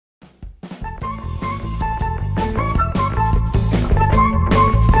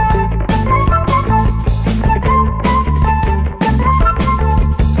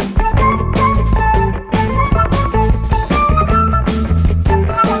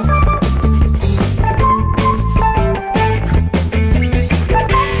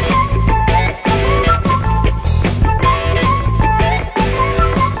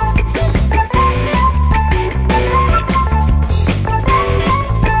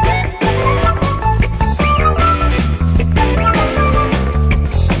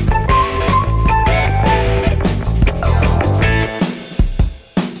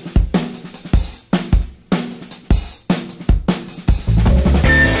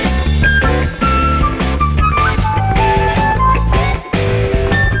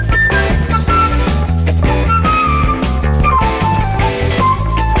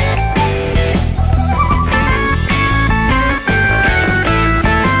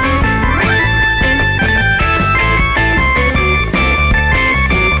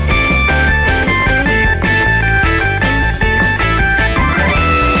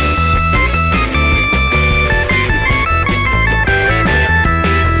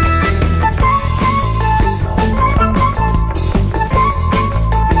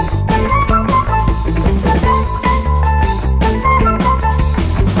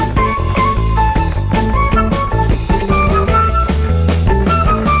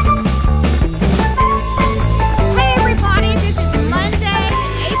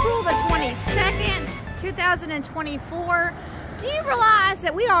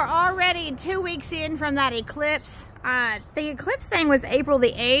that we are already 2 weeks in from that eclipse. The eclipse thing was April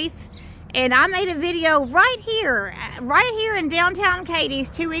the 8th, and I made a video right here in downtown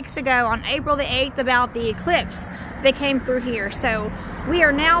CADIZ 2 weeks ago on April the 8th about the eclipse that came through here. So we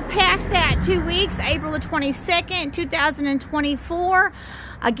are now past that 2 weeks, April the 22nd, 2024.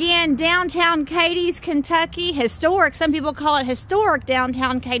 Again, downtown CADIZ, Kentucky, historic. Some people call it historic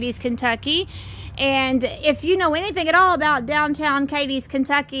downtown CADIZ, Kentucky. And if you know anything at all about downtown CADIZ,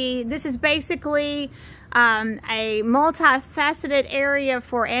 Kentucky, this is basically a multifaceted area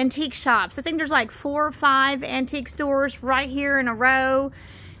for antique shops. I think there's like 4 or 5 antique stores right here in a row.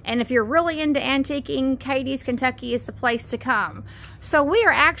 And if you're really into antiquing, CADIZ, Kentucky is the place to come. So we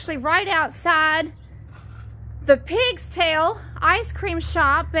are actually right outside the Pig's Tail ice cream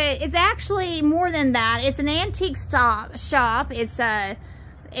shop, but it's actually more than that. It's an antique shop. It's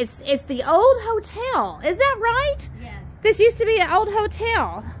the old hotel. Is that right? Yes. This used to be an old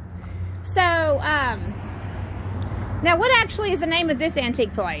hotel. So, now what actually is the name of this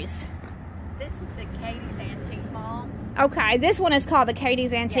antique place? This is the CADIZ Antique Mall. Okay, this one is called the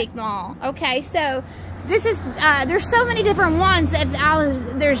CADIZ Antique Mall. Okay, so this is, there's so many different ones.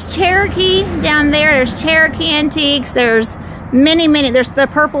 There's Cherokee down there. There's Cherokee Antiques. There's many. There's the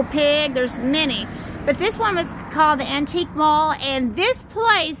Purple Pig. There's many. But this one was called the Antique Mall, and this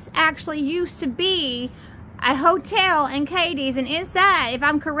place actually used to be a hotel in CADIZ, and inside, if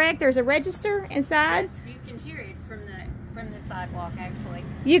I'm correct, there's a register inside. Yes, you can hear it from the sidewalk, actually.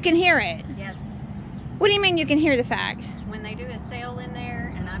 You can hear it? Yes. What do you mean you can hear the fact? When they do a sale in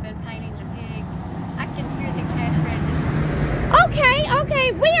there, and I've been painting the pig, I can hear the cash register.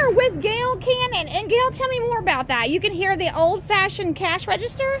 Okay, we are with Gail Cannon, and Gail, tell me more about that. You can hear the old-fashioned cash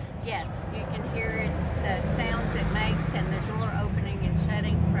register? Yes, you can hear it, the sounds it makes, and the door opening and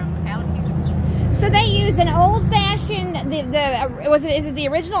shutting from out here. So they use an old-fashioned, is it the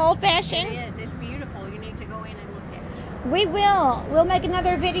original old-fashioned? It is. It's beautiful. You need to go in and look at it. We will. We'll make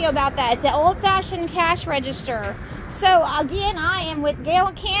another video about that. It's the old-fashioned cash register. So again, I am with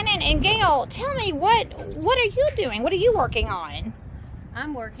Gail Cannon, and Gail, tell me what are you doing? What are you working on?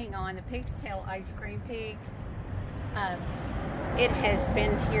 I'm working on the Pig's Tail ice cream pig. It has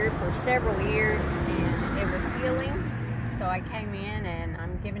been here for several years, and it was peeling. So I came in and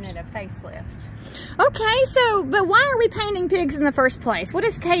I'm giving it a facelift. Okay, so, but why are we painting pigs in the first place? What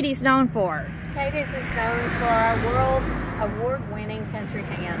is CADIZ known for? CADIZ is known for our world award-winning country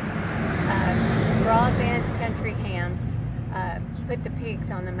hams. Broadbent's country hams put the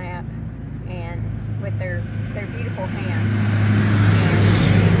pigs on the map, and with their beautiful hams.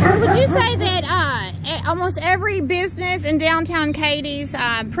 So would you say that almost every business in downtown CADIZ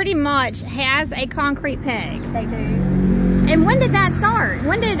pretty much has a concrete pig? They do. And when did that start?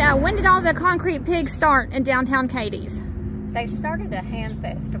 When did all the concrete pigs start in downtown CADIZ? They started a ham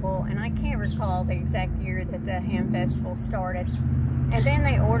festival, and I can't recall the exact year that the ham festival started. And then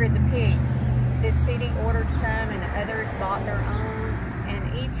they ordered the pigs. This city ordered some, and others bought their own.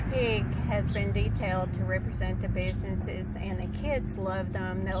 And each pig has been detailed to represent the businesses, and the kids love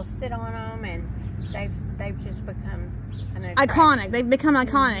them. They'll sit on them, and they've just become an attraction. Iconic. They've become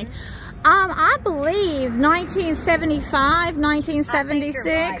iconic. I believe 1975,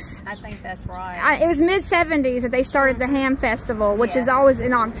 1976. I think that's right. It was mid-70s that they started the ham festival, which is always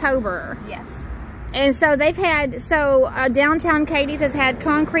in October. Yes. And so they've had, downtown CADIZ has had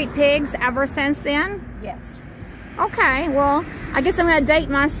concrete pigs ever since then? Yes. Okay, well, I guess I'm going to date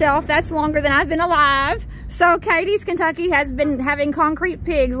myself. That's longer than I've been alive. So CADIZ, Kentucky has been having concrete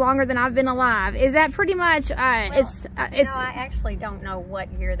pigs longer than I've been alive. Is that pretty much, I actually don't know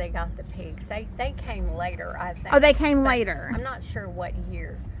what year they got the pigs. They came later, I think. Oh, they came later. I'm not sure what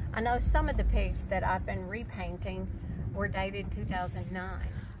year. I know some of the pigs that I've been repainting were dated 2009.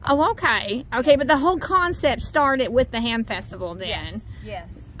 Oh, okay. Okay, but the whole concept started with the ham festival then. Yes,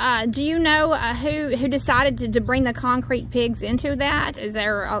 yes. Do you know who decided to bring the concrete pigs into that? Is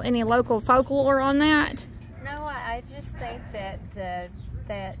there any local folklore on that? No, I just think that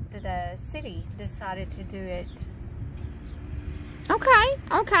the city decided to do it. Okay.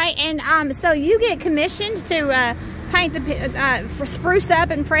 And so you get commissioned to paint the spruce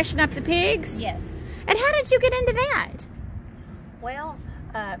up and freshen up the pigs? Yes. And how did you get into that? Well,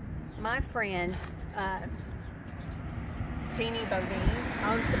 my friend Jeannie Bodine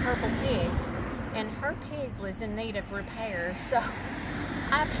owns the Purple Pig, and her pig was in need of repair, so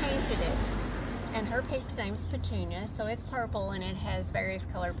I painted it. And her pig's name's Petunia, so it's purple and it has various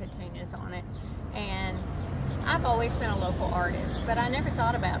colored petunias on it. And I've always been a local artist, but I never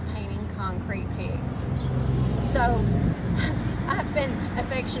thought about painting concrete pigs. So I've been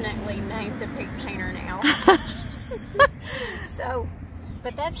affectionately named the pig painter now. So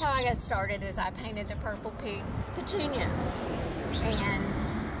But that's how I got started, is I painted the purple pig Petunia. And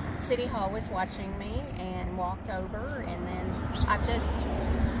City Hall was watching me and walked over, and then I've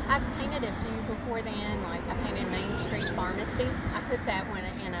painted a few before then. Like I painted Main Street Pharmacy. I put that one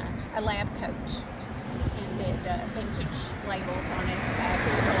in a lab coat and did vintage labels on its back.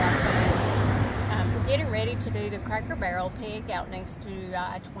 It was a lot of fun. We're getting ready to do the Cracker Barrel pig out next to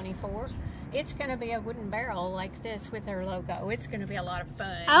I-24. It's going to be a wooden barrel like this with our logo. It's going to be a lot of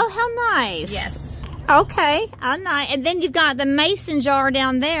fun. Oh, how nice. Yes. Okay. Oh, nice. And then you've got the mason jar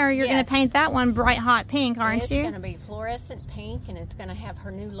down there. You're going to paint that one bright hot pink, aren't you? It's going to be fluorescent pink, and it's going to have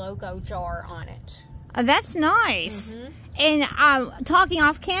her new logo jar on it. Oh, that's nice. And talking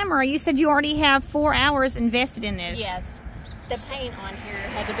off camera, you said you already have 4 hours invested in this. Yes. The paint on here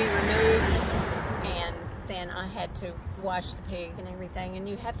had to be removed, and then I had to wash the pig and everything. And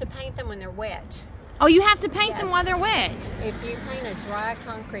you have to paint them when they're wet. Oh, you have to paint them while they're wet. If you paint a dry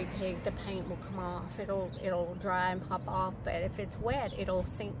concrete pig, the paint will come off. It'll dry and pop off. But if it's wet, it'll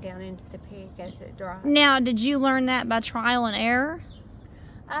sink down into the pig as it dries. Now, did you learn that by trial and error?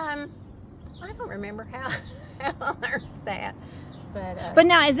 I don't remember how I learned that. But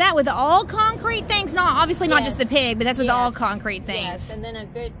now, is that with all concrete things? Obviously not just the pig, but that's with all concrete things. Yes, and then a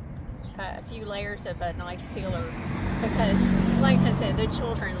good few layers of a nice sealer, because like I said, the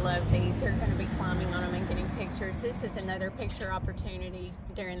children love these. They're going to be climbing on them and getting pictures. This is another picture opportunity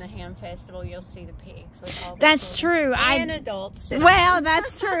during the Ham Festival. You'll see the pigs with all the That's true. And adults. Well,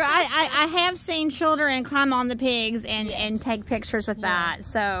 that's true. I have seen children climb on the pigs and take pictures with that.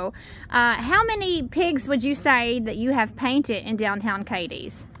 So how many pigs would you say that you have painted in downtown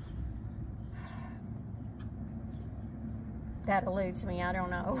CADIZ? That eludes me. I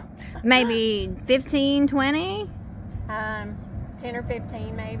don't know. Maybe 15, 20? 10 or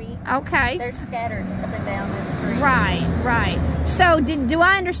 15 maybe. Okay. They're scattered up and down the street. Right. So do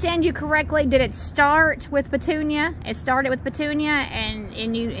I understand you correctly? Did it start with Petunia? It started with Petunia, and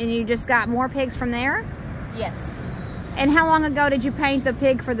you just got more pigs from there? Yes. And how long ago did you paint the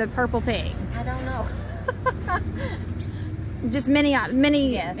pig for the purple pig? I don't know. Just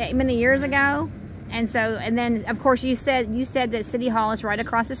many years ago. And then of course you said that City Hall is right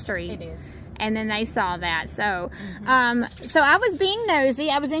across the street. It is. And then they saw that. So so I was being nosy.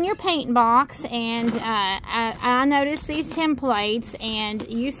 I was in your paint box, and I noticed these templates, and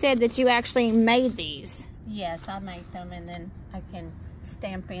you said that you actually made these. Yes, I make them, and then I can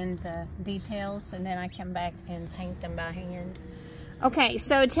stamp in the details, and then I come back and paint them by hand. Okay,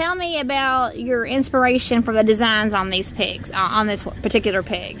 so tell me about your inspiration for the designs on these pigs, on this particular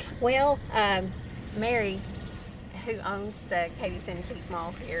pig. Well, Mary, who owns the CADIZ Antique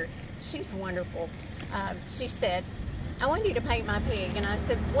Mall here, she's wonderful. She said, I want you to paint my pig. And I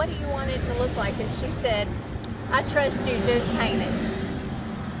said, what do you want it to look like? And she said, I trust you, just paint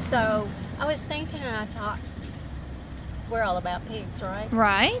it. So I was thinking, and I thought, we're all about pigs, right?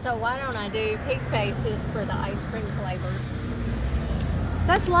 Right. So why don't I do pig faces for the ice cream flavors?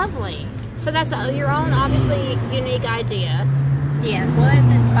 That's lovely. So that's your own, obviously, unique idea. Yes, well, it's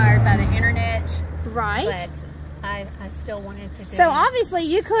inspired by the internet. Right. But I still wanted to do So obviously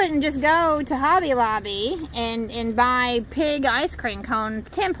you couldn't just go to Hobby Lobby and buy pig ice cream cone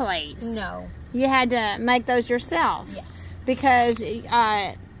templates. No. You had to make those yourself. Yes. Because,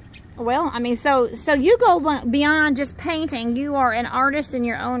 well, I mean, so you go beyond just painting. You are an artist in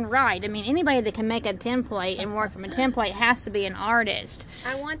your own right. I mean, anybody that can make a template and work from a template has to be an artist.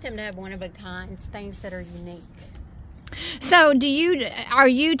 I want them to have one-of-a-kind, things that are unique. So are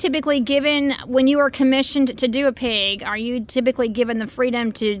you typically given, when you are commissioned to do a pig, are you typically given the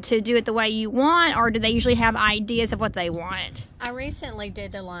freedom to do it the way you want, or do they usually have ideas of what they want? I recently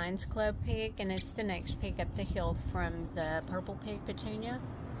did the Lions Club pig, and it's the next pig up the hill from the purple pig Petunia.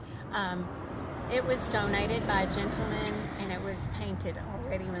 It was donated by a gentleman, and it was painted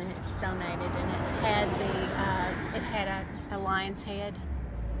already when it was donated, and it had a lion's head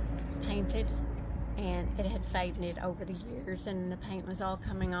painted. And it had faded over the years, and the paint was all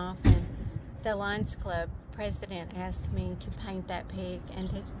coming off. And the Lions Club president asked me to paint that pig and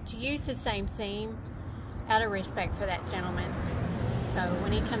to use the same theme out of respect for that gentleman. So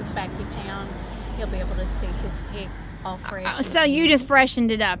when he comes back to town, he'll be able to see his pig all fresh. So you just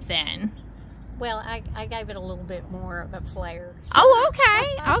freshened it up then? Well, I gave it a little bit more of a flair. So oh,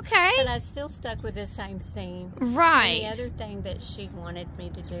 okay, okay. But I still stuck with the same theme. Right. And the other thing that she wanted me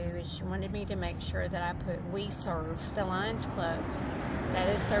to do is she wanted me to make sure that I put "We Serve," the Lions Club. That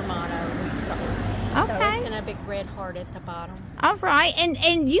is their motto, "We Serve." Okay. So it's in a big red heart at the bottom. All right.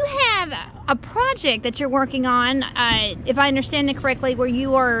 And you have a project that you're working on, if I understand it correctly, where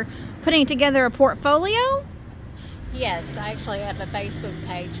you are putting together a portfolio? Yes, I actually have a Facebook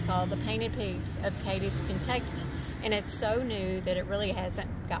page called The Painted Pigs of CADIZ, Kentucky. And it's so new that it really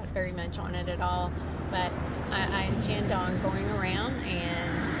hasn't got very much on it at all. But I intend on going around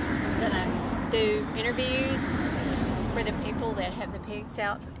and gonna do interviews for the people that have the pigs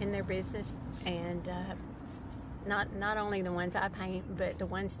out in their business, and not only the ones I paint, but the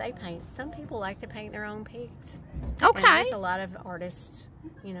ones they paint. Some people like to paint their own pigs. Okay. And there's a lot of artists,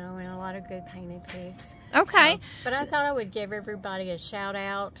 you know, and a lot of good painted pigs. Okay. But I thought I would give everybody a shout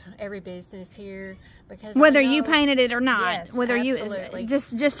out, every business here, because whether you painted it or not, yes, whether absolutely. you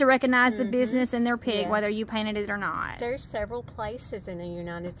just to recognize the business and their pig, yes. whether you painted it or not. There's several places in the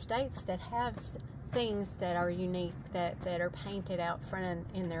United States that have things that are unique, that are painted out front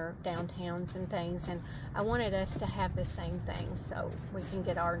in their downtowns and things, and I wanted us to have the same thing so we can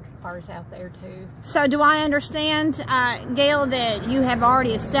get ours out there too. So do I understand, Gail, that you have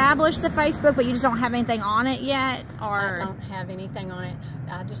already established the Facebook, but you just don't have anything on it yet? Or I don't have anything on it.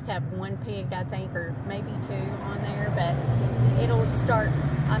 I just have one pig, I think, or maybe two on there, but it'll start,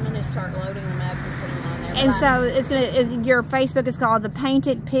 I'm going to start loading them up and putting them on there. And so it's your Facebook is called The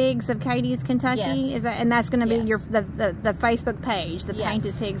Painted Pigs of CADIZ, Kentucky? Yes. Is that, and that's going to be Yes. your the Facebook page, The Yes.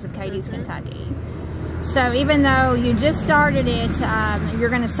 Painted Pigs of CADIZ, Kentucky. So even though you just started it, you're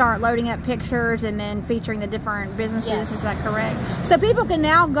going to start loading up pictures and then featuring the different businesses. Yes. Is that correct? So people can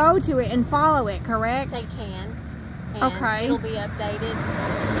now go to it and follow it, correct? They can. And Okay. it'll be updated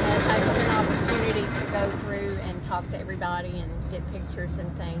as I get an opportunity to go through and talk to everybody and get pictures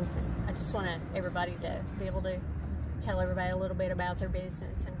and things. And I just want everybody to be able to tell everybody a little bit about their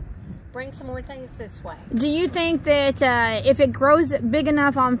business and bring some more things this way. Do you think that if it grows big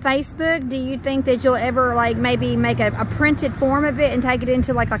enough on Facebook, do you think that you'll ever like maybe make a printed form of it and take it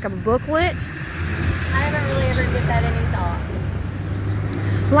into like a booklet? I haven't really ever given that any thought.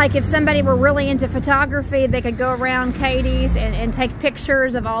 Like if somebody were really into photography, they could go around CADIZ and take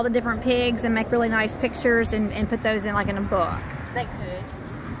pictures of all the different pigs and make really nice pictures and put those in like in a book. They could.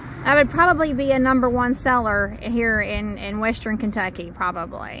 That would probably be a #1 seller here in Western Kentucky,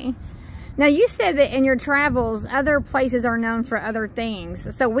 probably. Now you said that in your travels, other places are known for other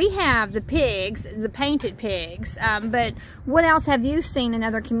things. So we have the pigs, the painted pigs, but what else have you seen in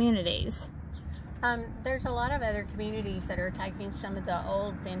other communities? There's a lot of other communities that are taking some of the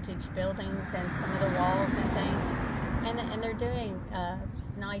old vintage buildings and some of the walls and things, and they're doing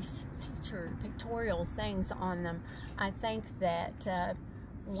nice pictorial things on them. I think that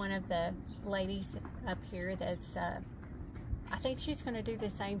one of the ladies up here that's I think she's going to do the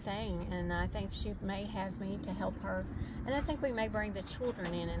same thing, and I think she may have me to help her, and I think we may bring the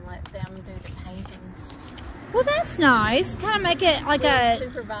children in and let them do the paintings. Well, that's nice. Kind of make it like we'll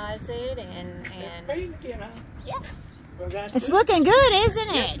supervise it and yes. It's looking good, isn't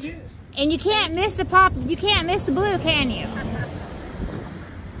it? Yes, it is. And you can't miss the pop. You can't miss the blue, can you?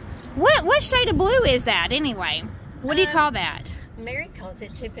 What shade of blue is that anyway? What do you call that? Mary calls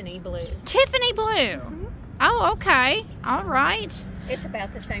it Tiffany blue. Tiffany blue. Oh, okay. All right. It's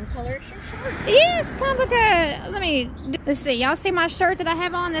about the same color as your shirt. Yes, kind of like a. Let's see. Y'all see my shirt that I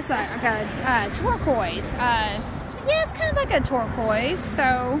have on? It's like a turquoise. Yeah, it's kind of like a turquoise.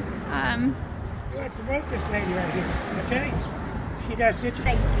 So. You want to promote this lady right here, okay? She does such a...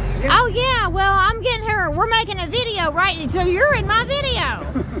 Thank you. Yeah. Oh yeah, well I'm getting her. We're making a video, right? So you're in my video.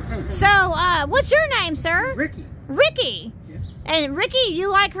 So what's your name, sir? Ricky. Ricky. Yes. And Ricky, you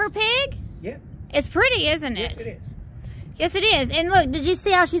like her pig? Yeah. It's pretty, isn't it? Yes, it is. Yes, it is. And look, did you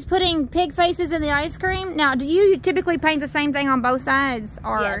see how she's putting pig faces in the ice cream? Now, do you typically paint the same thing on both sides,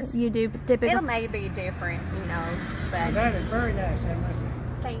 or Yes. you do typically? It'll maybe be different, you know, but That is very nice, I must say.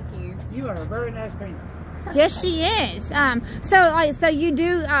 thank you. You are a very nice painter. Yes, she is. So you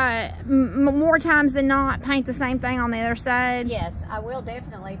do more times than not paint the same thing on the other side. Yes, I will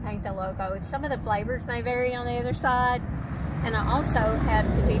definitely paint the logo. Some of the flavors may vary on the other side, and I also have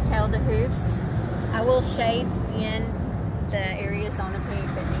to detail the hoofs. I will shape in the areas on the pig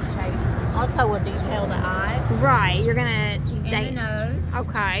that need shaping. Also, will detail the eyes. Right. You're gonna. And the nose.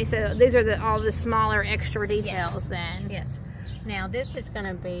 Okay. So these are all the smaller extra details Yes. then. Yes. Now this is going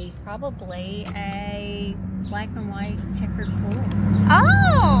to be probably a black and white checkered floor.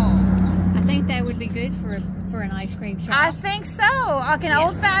 Oh. I think that would be good for an ice cream shop. I think so. Like an Yes.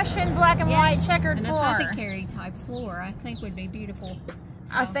 old-fashioned black and white Yes, checkered an floor. apothecary type floor. I think would be beautiful.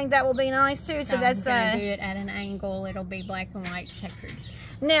 I think that will be nice too. So I'm that's gonna do it at an angle. It'll be black and white checkered.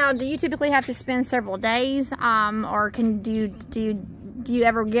 Now, do you typically have to spend several days, or do you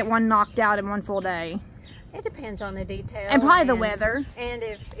ever get one knocked out in one full day? It depends on the detail And probably the weather. And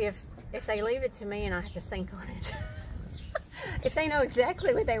if they leave it to me and I have to think on it. If they know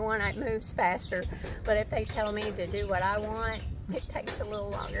exactly what they want, it moves faster. But if they tell me to do what I want, it takes a little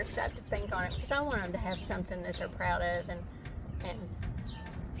longer because I have to think on it. Because I want them to have something that they're proud of, and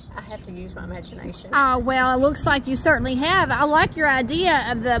I have to use my imagination. Oh, well, it looks like you certainly have. I like your idea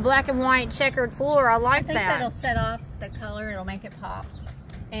of the black and white checkered floor. I like that. I think that'll set off the color. It'll make it pop.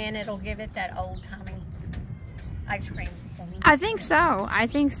 And it'll give it that old-timey ice cream thing. I think so. I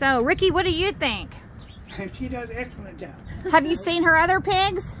think so. Ricky, what do you think? She does an excellent job. Have you seen her other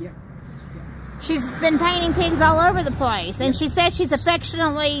pigs? Yeah. She's been painting pigs all over the place, and she says she's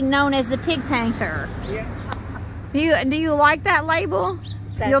affectionately known as the pig painter. Yeah. Do you like that label?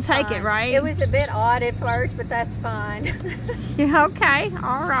 You'll take fine. it, right? It was a bit odd at first, but that's fine. Yeah, okay,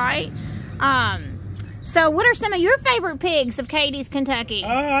 all right. So what are some of your favorite pigs of CADIZ, Kentucky? Oh,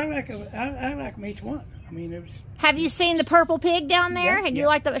 I like them each one. I mean, it was. Have you seen the purple pig down there? Yeah, And yeah. you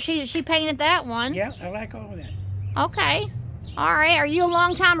like the she painted that one? Yeah, I like all of that. Okay, all right. Are you a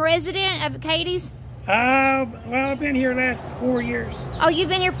longtime resident of CADIZ? Well, I've been here the last 4 years. Oh, you've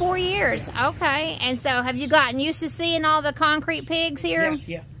been here 4 years. Okay, and so have you gotten used to seeing all the concrete pigs here? Yeah,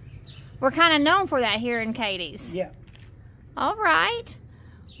 yeah. We're kind of known for that here in CADIZ. Yeah. All right.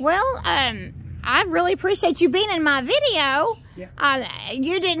 Well, I really appreciate you being in my video. Yeah.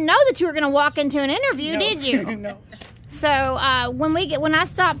 You didn't know that you were going to walk into an interview, No. did you? No. So when I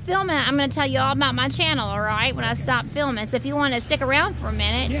stop filming, I'm going to tell you all about my channel. All right, when I stop filming. So if you want to stick around for a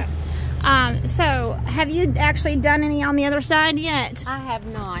minute. Yeah. So have you actually done any on the other side yet? I have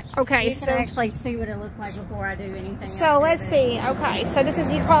not. Okay, You so can actually see what it looks like before I do anything so else let's with it. see. Okay, so this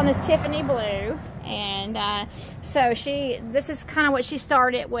is, you're calling this Tiffany blue, and so this is kind of what she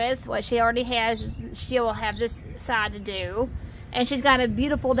started with. What she already has, she will have this side to do, and she's got a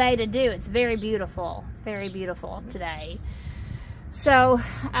beautiful day to do. It's very beautiful today. So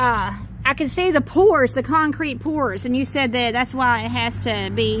I can see the pores, the concrete pores, and you said that that's why it has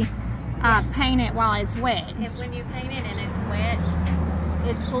to be painted while it's wet. And when you paint it and it's wet,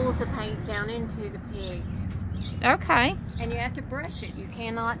 it pulls the paint down into the pig. Okay. And you have to brush it. You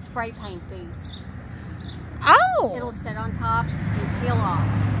cannot spray paint these. Oh! It'll sit on top and peel off.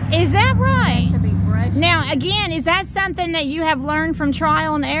 Is that right? It has to be brushed. Now, again, is that something that you have learned from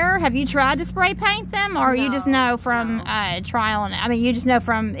trial and error? Have you tried to spray paint them, or you just know from trial and, I mean, you just know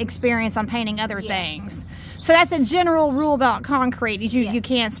from experience on painting other things? So that's a general rule about concrete, is you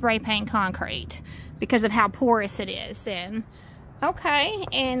can't spray paint concrete because of how porous it is then. Okay,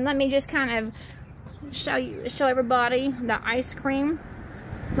 and let me just kind of show everybody the ice cream.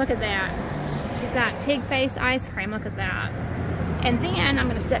 Look at that. She's got pig face ice cream, look at that. And then I'm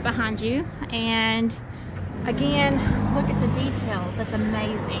gonna step behind you, and again, look at the details. That's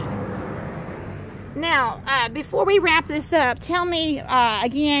amazing. Now, before we wrap this up, tell me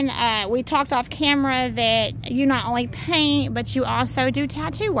again, we talked off camera that you not only paint, but you also do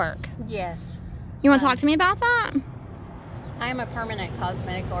tattoo work. Yes. You want to talk to me about that? I am a permanent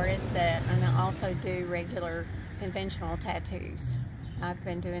cosmetic artist that I also do regular conventional tattoos. I've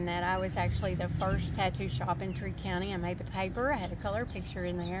been doing that. I was actually the first tattoo shop in Tree County. I made the paper. I had a color picture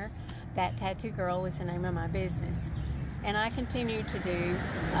in there. That Tattoo Girl was the name of my business. And I continue to do,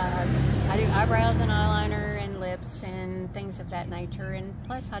 I do eyebrows and eyeliner and lips and things of that nature. And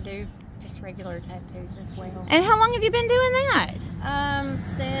plus I do just regular tattoos as well. And how long have you been doing that?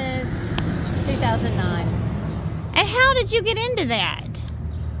 Since 2009. And how did you get into that?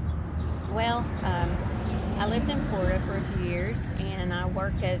 Well, I lived in Florida for a few years, and I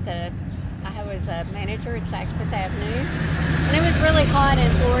worked as I was a manager at Saks Fifth Avenue, and it was really hot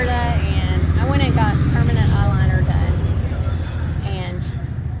in Florida, and I went and got permanent eyeliner done. And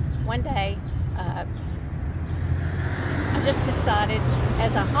one day, I just decided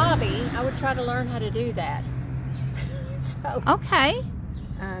as a hobby, I would try to learn how to do that. So, okay.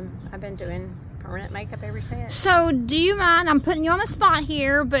 I've been doing permanent makeup ever since. So, do you mind, I'm putting you on the spot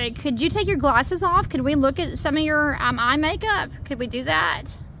here, but could you take your glasses off? Could we look at some of your eye makeup? Could we do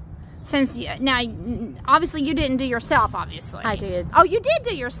that? Since, now, obviously you didn't do yourself, obviously. I did. Oh, you did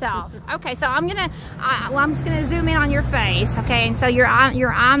do yourself. Okay, so I'm just gonna zoom in on your face, okay? And so your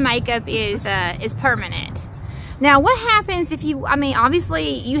eye makeup is permanent. Now, what happens if you, I mean, obviously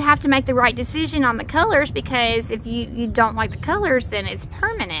you have to make the right decision on the colors, because if you don't like the colors, then it's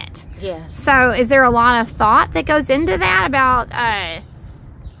permanent. Yes. So is there a lot of thought that goes into that about,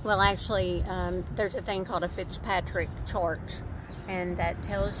 Well, actually, there's a thing called a Fitzpatrick chart, and that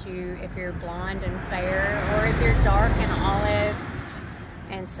tells you if you're blonde and fair, or if you're dark and olive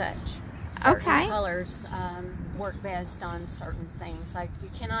and such. Certain colors work best on certain things. Like, you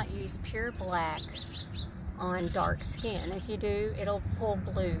cannot use pure black on dark skin. If you do, it'll pull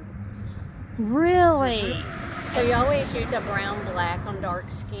blue. really? So you always use a brown black on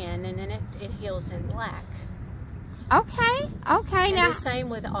dark skin, and then it heals in black. Okay, okay. And Now, the same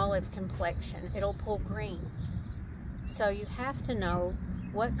with olive complexion. It'll pull green. So you have to know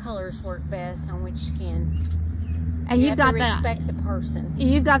what colors work best on which skin. and you've got to that. respect the person.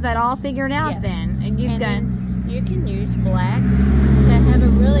 You've got that all figured out, Yes. then, and you've Then you can use black to have a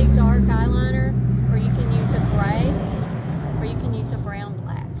really dark eyeliner, or you can use a gray, or you can use a brown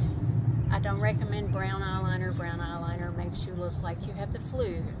black. I don't recommend brown eyeliner. Brown eyeliner makes you look like you have the flu.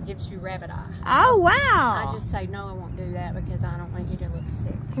 It gives you rabbit eye. Oh wow! I just say no, I won't do that because I don't want you to look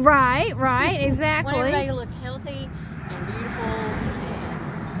sick. Right, right, I exactly. want everybody to look healthy and beautiful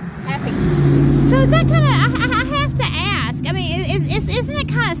and happy. So is that kind of? I have to ask. I mean, isn't it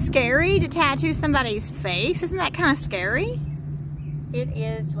kind of scary to tattoo somebody's face? Isn't that kind of scary? It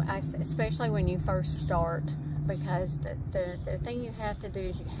is, especially when you first start, because the thing you have to do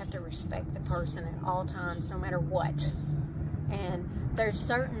is you have to respect the person at all times, no matter what. And there's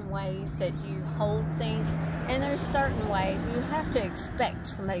certain ways that you hold things, and there's certain ways you have to expect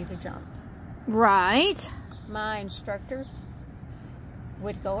somebody to jump. Right. My instructor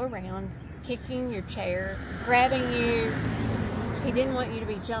would go around kicking your chair, grabbing you. He didn't want you to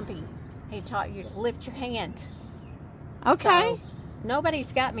be jumpy. He taught you to lift your hand. Okay. So,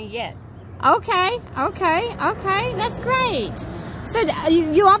 nobody's got me yet. Okay. Okay. Okay. That's great. So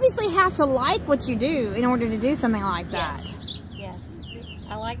you obviously have to like what you do in order to do something like that. Yes. Yes.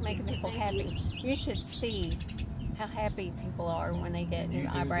 I like making people happy. You should see how happy people are when they get new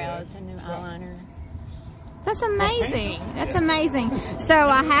eyebrows and new eyeliner. That's amazing. That's amazing. So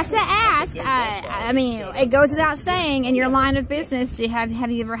I have to ask, I mean, it goes without saying, in your line of business, have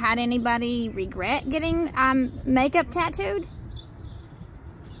you ever had anybody regret getting makeup tattooed?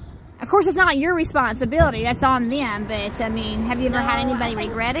 Of course, it's not your responsibility. That's on them. But, I mean, have you ever had anybody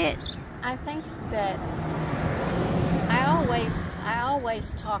regret it? I think that I always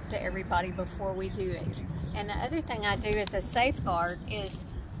talk to everybody before we do it. And the other thing I do as a safeguard is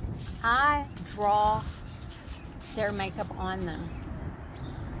I draw their makeup on them.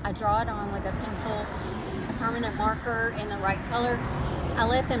 I draw it on with a pencil, a permanent marker in the right color. I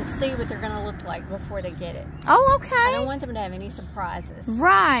let them see what they're going to look like before they get it. Oh, okay. I don't want them to have any surprises.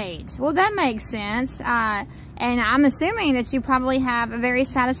 Right. Well, that makes sense. And I'm assuming that you probably have a very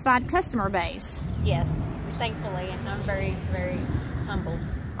satisfied customer base. Yes, thankfully. And I'm very, very humbled.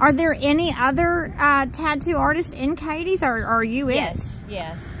 Are there any other tattoo artists in CADIZ, or are you it? Yes,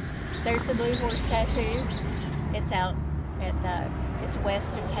 yes. There's the Blue Horse Tattoo. It's out at it's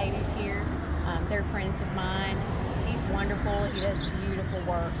west of CADIZ here. They're friends of mine. He's wonderful. He does beautiful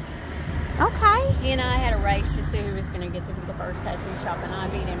work. Okay. He and I had a race to see who was going to get to be the first tattoo shop, and I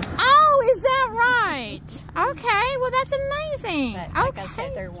beat him. Oh, is that right? Okay. Well, that's amazing. But like okay. I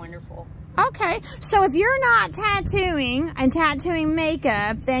said, they're wonderful. Okay, so if you're not tattooing and tattooing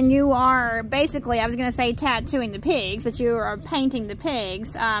makeup, then you are basically, I was going to say tattooing the pigs, but you are painting the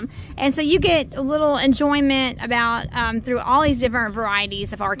pigs. And so you get a little enjoyment about through all these different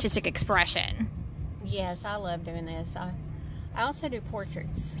varieties of artistic expression. Yes, I love doing this. I also do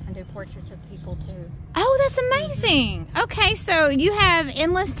portraits. I do portraits of people too. Oh, that's amazing. Okay, so you have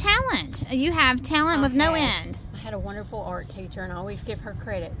endless talent. You have talent with no end. I had a wonderful art teacher, and I always give her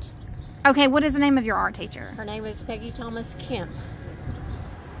credit. Okay, what is the name of your art teacher? Her name is Peggy Thomas Kemp.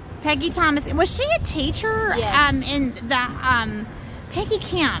 Peggy Thomas. Was she a teacher? Yes. In the Peggy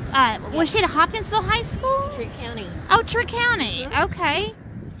Kemp. Was she at Hopkinsville High School? Tree County. Oh, Tree County. Mm-hmm. Okay.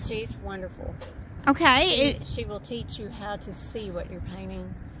 She's wonderful. Okay. She will teach you how to see what you're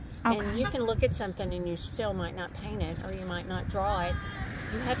painting. Okay. And you can look at something and you still might not paint it, or you might not draw it.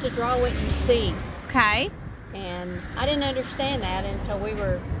 You have to draw what you see. Okay. And I didn't understand that until we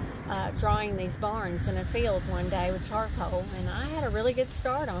were drawing these barns in a field one day with charcoal, and I had a really good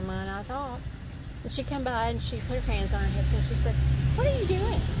start on mine, I thought. And she came by and she put her hands on her hips and she said, "What are you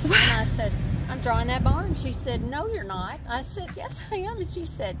doing?" And I said, "I'm drawing that barn." She said, "No, you're not." I said, "Yes, I am." And she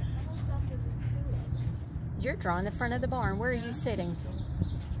said, "You're drawing the front of the barn. Where are you sitting?"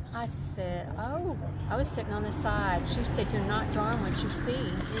 I said, "Oh, I was sitting on the side." She said, "You're not drawing what you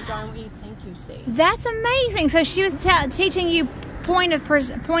see. You're drawing what you think you see." That's amazing. So she was teaching you point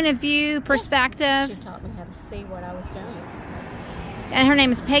of view, perspective. Yes. She taught me how to see what I was doing. And her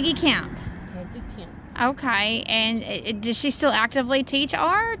name is Peggy Kemp. Peggy Kemp. Okay. And does she still actively teach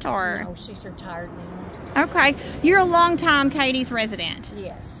art, or? No, she's retired now. Okay. You're a longtime CADIZ resident.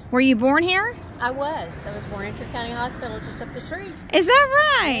 Yes. Were you born here? I was born in Tree County Hospital, just up the street. Is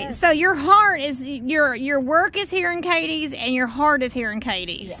that right? Yes. So your heart is, your work is here in CADIZ, and your heart is here in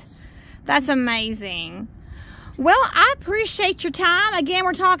CADIZ. Yes. That's amazing. Well, I appreciate your time. Again,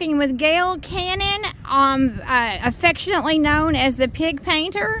 we're talking with Gail Cannon, affectionately known as the Pig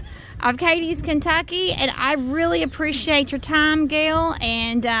Painter of CADIZ, Kentucky, and I really appreciate your time, Gail,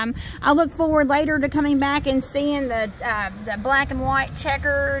 and I look forward later to coming back and seeing the black and white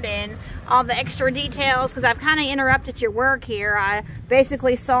checkered and all the extra details, because I've kind of interrupted your work here. I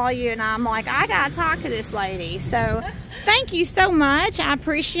basically saw you and I'm like, I gotta talk to this lady. So thank you so much. I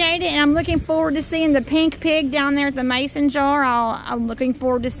appreciate it, and I'm looking forward to seeing the pink pig down there at the mason jar. I'm looking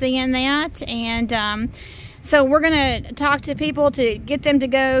forward to seeing that, and so we're going to talk to people to get them to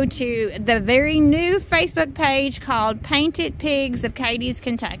go to the very new Facebook page called Painted Pigs of CADIZ,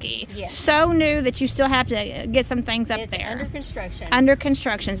 Kentucky. Yes. So new that you still have to get some things up It's there. under construction. Under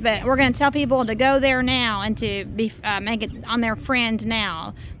constructions. But Yes. we're going to tell people to go there now and to be make it on their friend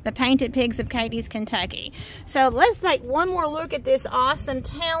now. The Painted Pigs of CADIZ, Kentucky. So let's take one more look at this awesome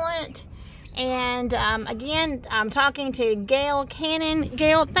talent. And again, I'm talking to Gail Cannon.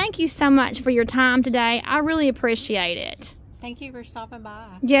 Gail, thank you so much for your time today. I really appreciate it. Thank you for stopping by.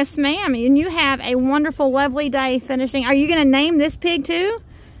 Yes, ma'am. And you have a wonderful, lovely day finishing. Are you going to name this pig too?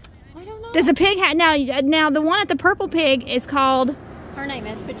 I don't know. Does the pig have now the one at the purple pig is called? Her name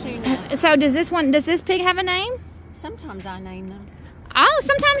is Petunia. So does this pig have a name? Sometimes I name them. Oh,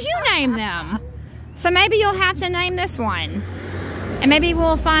 sometimes you name them. So maybe you'll have to name this one. And maybe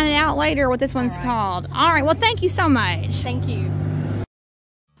we'll find out later what this one's called. All right. Well, thank you so much. Thank you.